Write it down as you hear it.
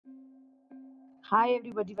Hi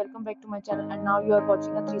everybody, welcome back to my channel and now you are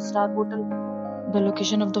watching a 3-star hotel. The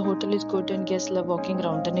location of the hotel is good and guests love walking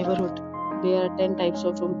around the neighborhood. There are 10 types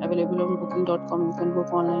of rooms available on booking.com. You can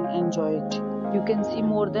book online and enjoy it. You can see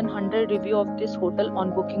more than 100 reviews of this hotel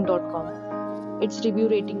on booking.com. Its review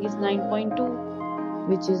rating is 9.2,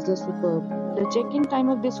 which is the superb. The check-in time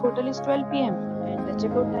of this hotel is 12 p.m. and the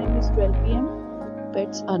checkout time is 12 p.m.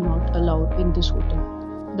 Pets are not allowed in this hotel.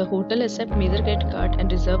 The hotel accepts major credit card and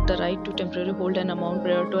reserves the right to temporarily hold an amount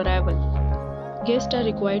prior to arrival. Guests are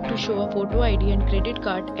required to show a photo ID and credit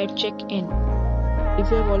card at check-in. If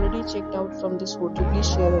you have already checked out from this hotel, please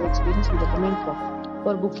share your experience in the comment box.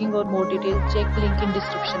 For booking or more details, check link in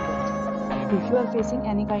description box. If you are facing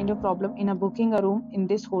any kind of problem in booking a room in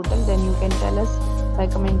this hotel, then you can tell us by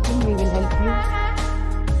commenting. We will help you.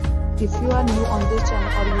 If you are new on this channel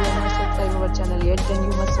or you are not subscribed our channel yet, then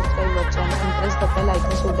you must subscribe our channel and press the bell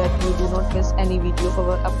icon so that you do not miss any video of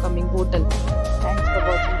our upcoming hotel. Thanks for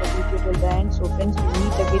watching the video till the end. So friends, we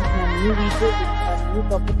meet again in a new video with a new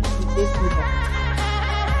topic. Stay safe.